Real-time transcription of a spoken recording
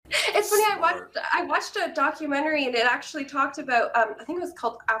watched a documentary, and it actually talked about I think it was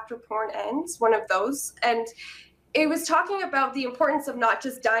called After Porn Ends, one of those, and it was talking about the importance of not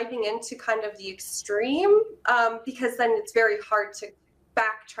just diving into kind of the extreme, because then it's very hard to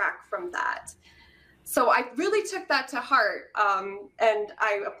backtrack from that. So I really took that to heart, and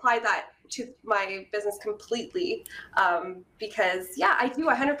I applied that to my business completely, because I do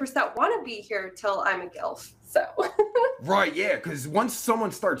 100% want to be here till I'm a GILF. So Right, yeah, because once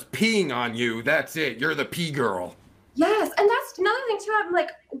someone starts peeing on you, that's it. You're the pee girl. yes, and that's another thing too. I'm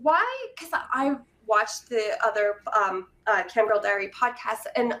like, why? Because I watched the other Cam Girl Diary podcast,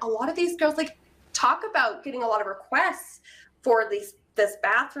 and a lot of these girls like talk about getting a lot of requests for this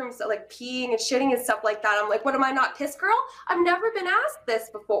bathrooms, so, like peeing and shitting and stuff like that. I'm like, what am I, not piss girl? I've never been asked this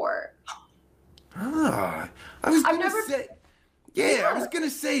before. I was gonna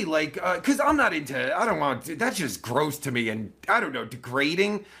say, like, because I'm not into, I don't want to, that's just gross to me, and I don't know,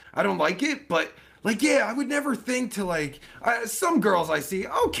 degrading. I don't like it, but like, yeah, I would never think to like, some girls I see,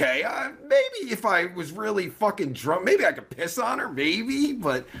 okay, maybe if I was really fucking drunk, maybe I could piss on her, maybe,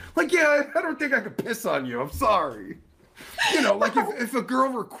 but like, yeah, I don't think I could piss on you. I'm sorry. You know, like if a girl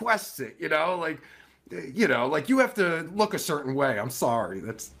requests it, you know, like you have to look a certain way. I'm sorry.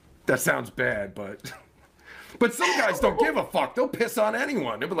 That sounds bad, but some guys don't give a fuck. They'll piss on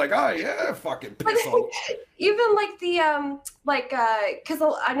anyone. They'll be like, oh yeah, fucking piss on. Even like the because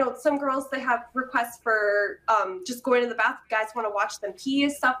I know some girls, they have requests for just going to the bathroom. Guys want to watch them pee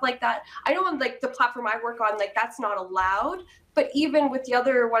and stuff like that. I know on like the platform I work on, like that's not allowed. But even with the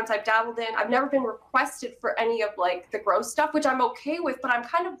other ones I've dabbled in, I've never been requested for any of like the gross stuff, which I'm okay with. But I'm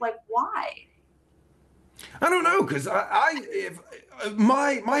kind of like, why? I don't know, because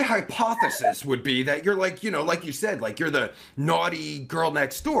my hypothesis would be that you're like, you know, like you said, like you're the naughty girl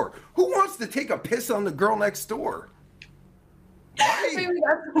next door. Who wants to take a piss on the girl next door? Right? Maybe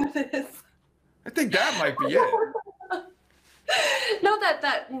that's what it is. I think that might be it. No,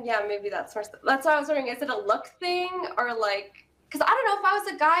 maybe that's more. That's what I was wondering. Is it a look thing, or like? Because I don't know, if I was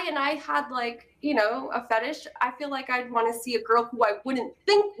a guy and I had like, you know, a fetish, I feel like I'd want to see a girl who I wouldn't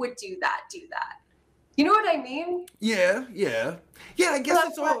think would do that. You know what I mean? Yeah. I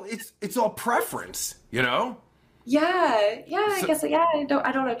guess it's all preference, you know? Yeah. I guess I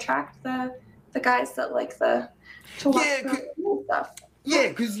don't attract the guys that like to watch stuff. Yeah,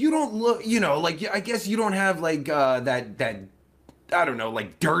 because you don't look, you know, like I guess you don't have like that I don't know,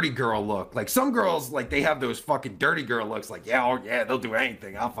 like dirty girl look. Like some girls, like they have those fucking dirty girl looks. Like they'll do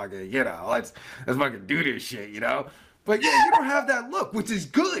anything. I'll fucking, you know, let's fucking do this shit, you know. But yeah, you don't have that look, which is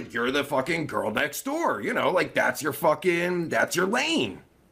good. You're the fucking girl next door, you know, like that's your lane.